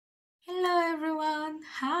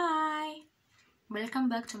Welcome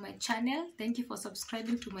back to my channel. Thank you for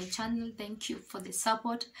subscribing to my channel. Thank you for the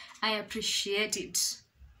support. I appreciate it.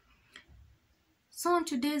 So in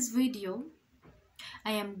today's video,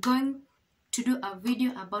 I am going to do a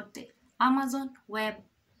video about the Amazon Web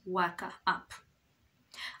Worker app.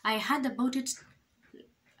 I heard about it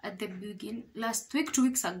at the beginning last week, 2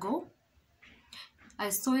 weeks ago. I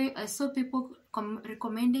saw people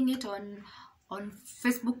recommending it on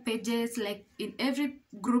Facebook pages, like in every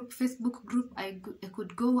group, Facebook group I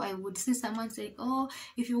could go. I would see someone saying, oh,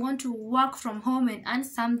 if you want to work from home and earn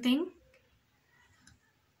something,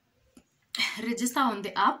 register on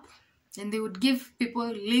the app. And they would give people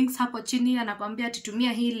links hapo chini, anakwambia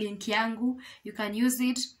tutumia hii link yangu, you can use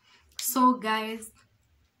it. So guys,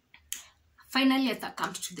 finally I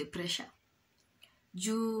succumbed to the pressure.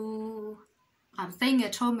 I'm staying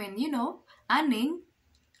at home and earning.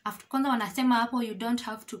 After kwanza wanasema hapo you don't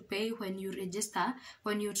have to pay when you register.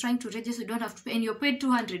 When you're trying to register, you don't have to pay, and you're paid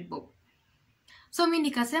 200 bob. So mi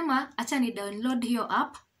nikasema acha ni download hiyo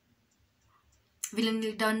app. Vile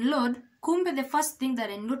ni download, kumbe the first thing that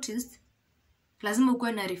I noticed, lazima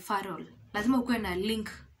ukuwe na referral, lazima ukuwe na link.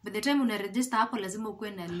 By the time una register hapo lazima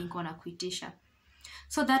ukuwe na link wanakuitisha.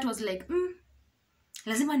 So that was like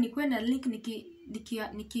lazima nikuwe na link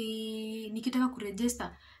nikitaka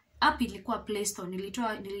kuregister. App ilikuwa Play Store.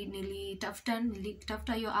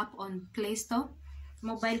 Nilitafuta hiyo app on Play Store,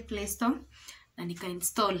 mobile Play Store, na nika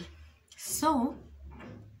install. So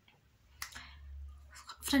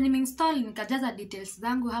after nimeinstall, nikajaza details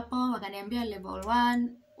zangu hapo, wakaniambia level 1,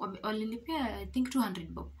 walinipea I think 200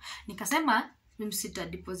 bob. Nikasema mimi sita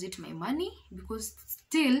deposit my money because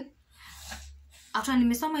still after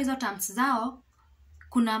nimesoma hizo terms zao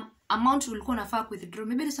kuna amount ulikuwa unafaa withdraw.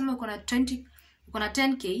 Maybe nisema uko na 10k,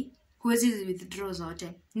 huwezi withdraw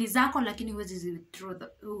zote. Ni zako lakini huwezi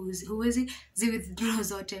withdraw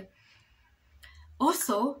zote.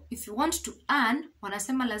 Also, if you want to earn,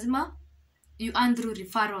 wanasema lazima you earn through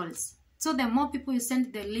referrals. So the more people you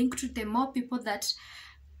send the link to, the more people that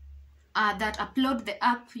upload the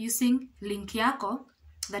app using link yako,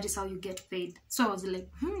 that is how you get paid. So I was like,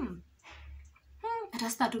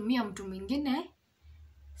 atatumia mtu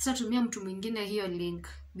mwingine hiyo link,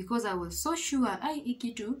 because I was so sure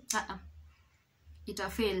ikitu ita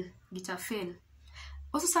fail.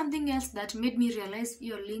 Also something else that made me realize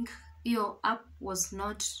your app was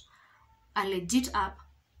not a legit app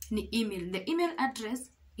ni email. The email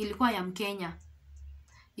address ilikuwa ya Mkenya.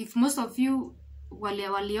 If most of you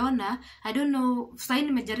waliona, I don't know, sasa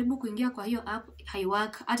nimejaribu kuingia kwa hiyo app,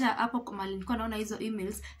 haiwork. Hata hapo kama nilikuwa naona hizo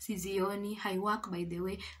emails sizioni, haiwork. By the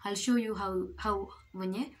way, I'll show you how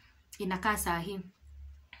venye inakaa saa hii.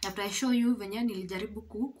 After I show you venye nilijaribu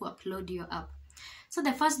ku-upload your app. So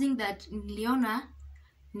the first thing that niliona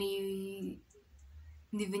ni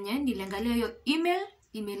venye niliangalia hiyo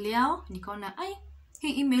email yao, nikaona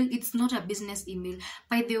hii email, it's not a business email.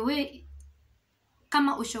 By the way,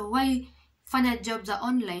 kama ushawahi fanya jobs za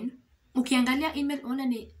online, ukiangalia email ona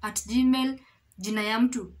ni @gmail, jina ya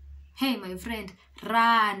mtu, hey my friend,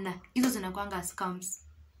 run. Hizo zinakuanga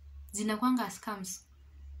scams.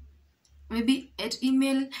 Maybe at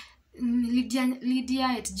email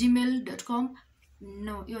lydia@gmail.com.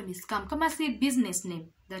 No, hiyo ni scam. Kama si business name,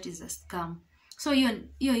 that is a scam. So hiyo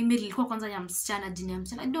email ilikuwa kwanza ya msichana, jina ya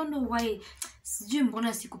msichana. I don't know why, sijui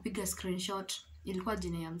mbona sikupiga screenshot, ilikuwa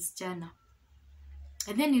jina ya msichana.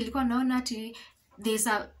 And then nilikuwa naona ati there's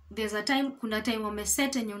a time, kuna time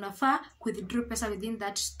wameset yenye unafaa withdraw pesa within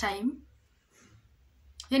that time.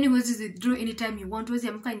 Yani huwezi withdraw anytime you want. Huwezi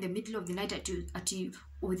amka in the middle of the night ati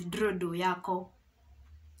withdraw do yako.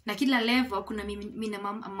 Na kila level kuna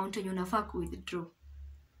minimum amount yenye unafaa withdraw.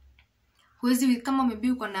 Huwezi, kama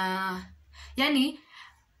maybe uko na, yani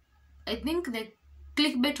I think the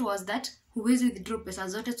clickbait was that huwezi withdraw pesa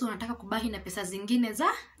zote, so unataka kubaki na pesa zingine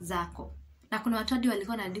zako. Na kuna watu hadi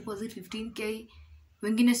walikuwa na deposit 15k,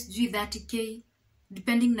 wengine sijui 30k,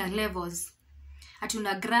 depending na levels. Ati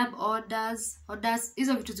una grab orders,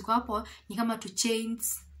 hizo vitu ziko hapo ni kama to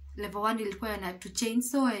chains. Level 1 ilikuwa na to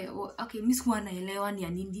chains. So okay, mimi sikuwa naelewa ni ya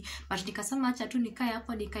nini, but nikasema acha tu nikae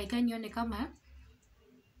hapo nikae nione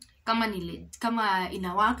kama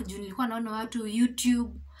ina work. Juu nilikuwa naona watu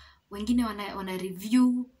YouTube wengine wana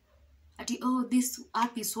review ati this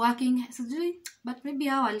app is working. But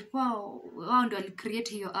maybe wao ndio wali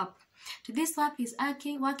create hiyo app. This app is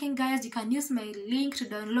working guys, you can use my link to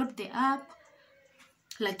download the app.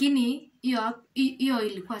 Lakini hiyo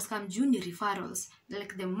ilikuwa scam juu ni referrals.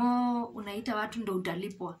 Like the more unaita watu ndo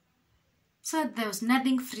utalipwa. So there was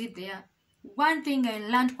nothing free there. One thing I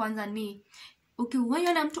learned kwanza ni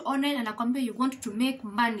ukiona mtu online anakuambia you want to make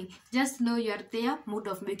money, just know you are there mood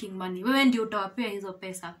of making money. Wewe ndio utawapea hizo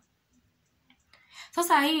pesa.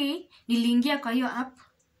 Sasa hii niliingia kwa hiyo app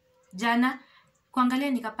jana kuangalia,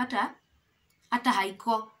 nikapata hata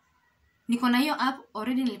haiko. Niko na hiyo app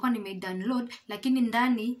already, nilikuwa download, lakini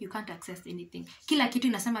ndani you can't access anything. Kila kitu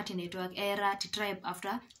inasema ati network error, to try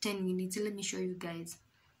after 10 minutes. Let me show you guys.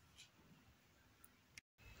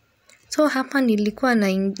 So hapa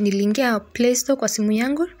niliingia Play Store kwa simu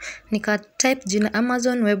yangu, nika type jina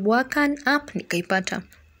Amazon Web Worker app, nikaipata.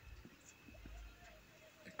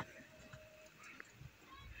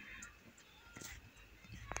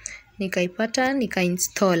 Nika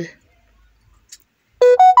install.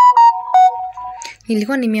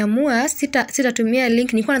 Nilikuwa nimeamua sitatumia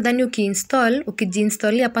link. Nilikuwa nadhani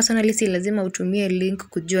ukijiinstalia personally si lazima utumie link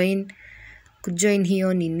kujoin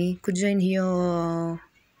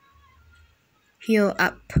hiyo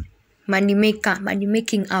app, money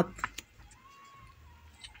making app.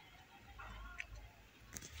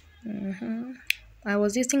 I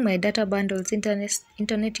was using my data bundles,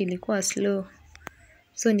 internet ilikuwa slow,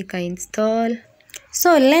 so nika install.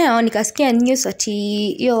 So leo nikasikia news ati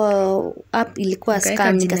hiyo app ilikuwa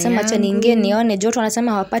scam. Nikasema acha niingie nione, joto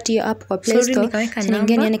wanasema hawapati hiyo app kwa Play Store.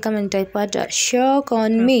 Niingie nione kama nitaipata. Shock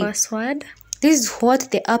on me. Password. This is what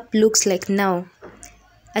the app looks like now.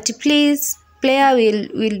 Ati please, player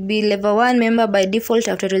will be level 1 member by default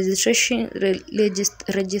after registration.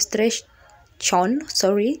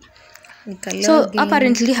 Sorry. So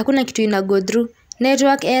apparently hakuna kitu ina go through.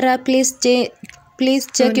 Network error, please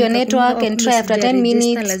check your network and try after 10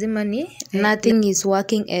 minutes. Nothing is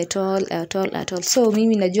working at all. So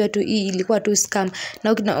mimi najua tu hii ilikuwa tu scam.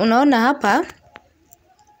 Na unaona hapa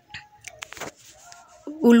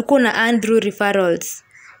ulikuwa na Andrew referrals.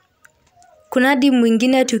 Kuna hadi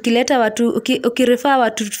mwingine tukileta watu ukirefer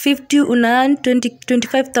watu 50 una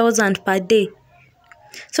 25,000 per day.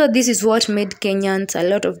 So this is what made Kenyans, a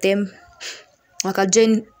lot of them,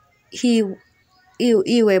 wakajoin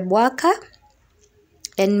hii web worker,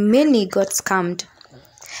 and many got scammed.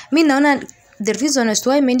 Mimi naona the reason as to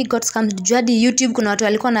why many got scammed, hadi YouTube kuna watu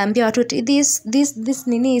walikuwa naambia watu this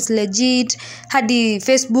nini is legit, hadi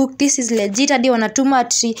Facebook this is legit, hadi wanatuma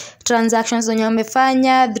transactions zenye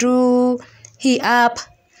wamefanya through hii app.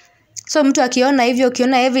 So mtu akiona hivyo,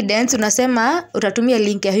 ukiona evidence unasema utatumia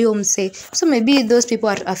link ya hiyo mse. So maybe those people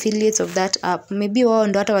are affiliates of that app. Maybe wao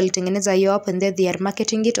ndo hata walitengeneza hiyo app and then they are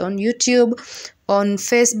marketing it on YouTube, on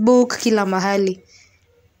Facebook, kila mahali.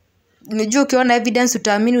 Unajua ukiona evidence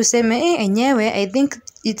utaamini useme enyewe I think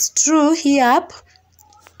it's true, hii app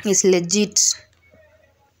is legit.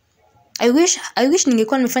 I wish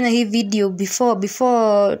ningekuwa nimefanya hii video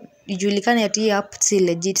before ijulikane ati hii app si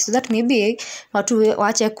legit, so that maybe watu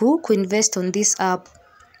waache kuinvest on this app.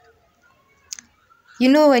 You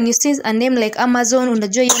know, when you see a name like Amazon,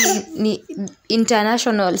 unajua hiyo ni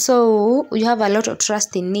international, so you have a lot of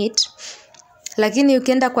trust in it. Lakini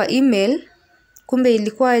ukienda kwa email, kumbe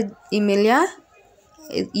ilikuwa email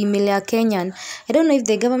ya Kenyan. I don't know if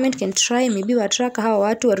the government can try, maybe watrack hawa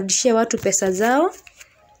watu, warudishie watu pesa zao.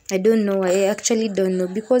 I don't know, I actually don't know,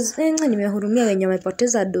 because nimehurumia wenye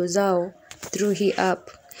wamepoteza do zao through hii app.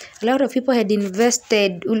 A lot of people had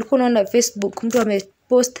invested. Ulikuwa unaona Facebook mtu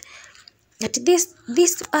amepost that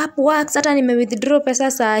this app works, hata nime withdraw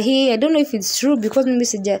pesa saa hii. I don't know if it's true, because mimi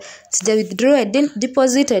sija withdraw, I didn't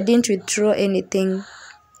deposit, I didn't withdraw anything.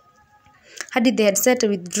 Hadi they had set a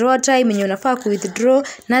withdraw time when unafaa ku withdraw.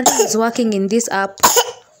 Nothing is working in this app.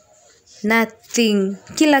 Nothing.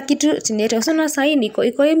 Kila kitu tineta. So na sahi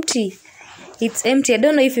iko empty. It's empty. I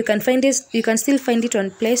don't know if you can find this. You can still find it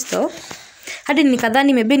on Play Store. Hadi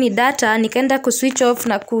nikadhani maybe ni data, nikaenda ku switch off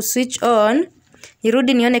na ku switch on.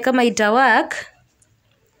 Nirudi nione kama ita work.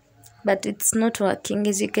 But it's not working.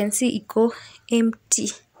 As you can see, iko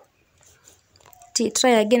empty.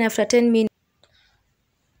 Try again after 10 minutes.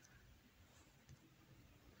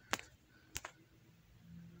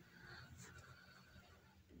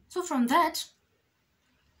 So from that,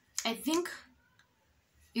 I think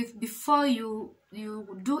if before you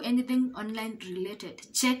do anything online related,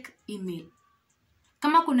 check email.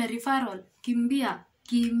 Kama kuna referral, kimbia,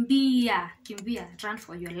 run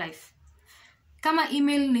for your life. Kama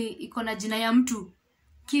email ni iko na jina ya mtu,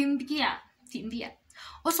 kimbia.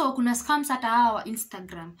 Also kuna scams hata hawa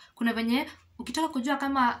Instagram. Kuna venye ukitaka kujua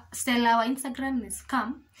kama seller wa Instagram ni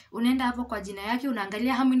scam, unaenda hapo kwa jina yake,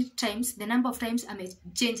 unaangalia how many times, the number of times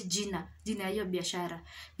amechange jina ya hiyo biashara.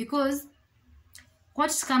 Because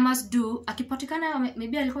what scammers do, akipatikana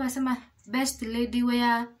maybe alikuwa anasema best lady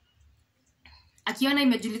wear, akiona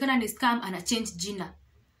imejulikana ni scam, ana change jina.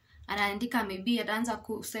 Anaandika maybe ataanza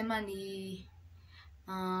kusema ni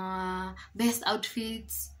best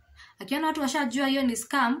outfits. Akiona watu washajua hiyo ni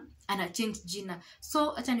scam, ana change jina.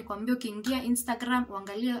 So acha nikwambie, ukiingia Instagram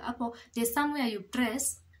uangalie hapo, there's somewhere you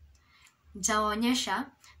press,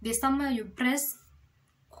 nitaonyesha, there's somewhere you press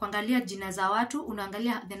kuangalia jina za watu,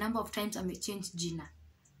 unaangalia the number of times ame change jina.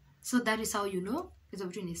 So that is how you know hizo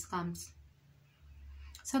vitu ni scams.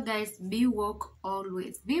 So guys, be woke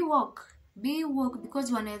always. Be woke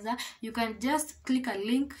because you can just click a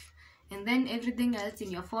link and then everything else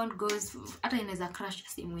in your phone goes, hata inaweza crash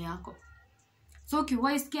simu yako. So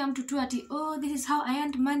ukiwahi sikia mtu tu ati, oh, this is how I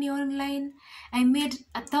earned money online, I made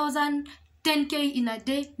 1,000, 10k in a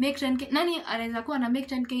day, make 10k. Nani anaweza kuwa na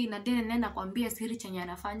make 10k in a day and then akwambia siri chenye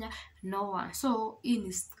anafanya? No one. So hii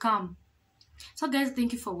ni scam. So guys,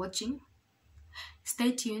 thank you for watching.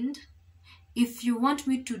 Stay tuned. If you want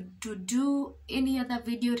me to do any other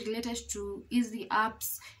video related to easy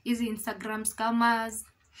apps, easy Instagram scammers,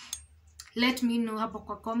 let me know hapo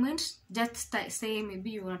kwa comment. Just say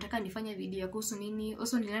maybe unataka nifanye video kuhusu nini.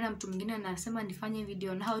 Also niliona mtu mwingine anasema nifanye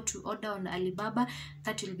video on how to order on Alibaba.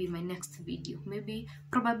 That will be my next video, maybe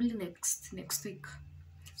probably next week.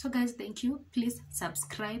 So guys, thank you. Please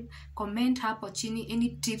subscribe, comment hapo chini any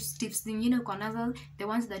tips zingine uko nazo, the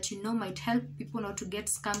ones that you know might help people not to get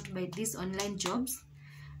scammed by these online jobs.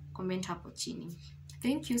 Comment hapo chini.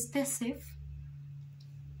 Thank you. Stay safe.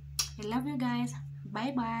 I love you guys.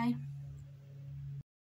 Bye bye.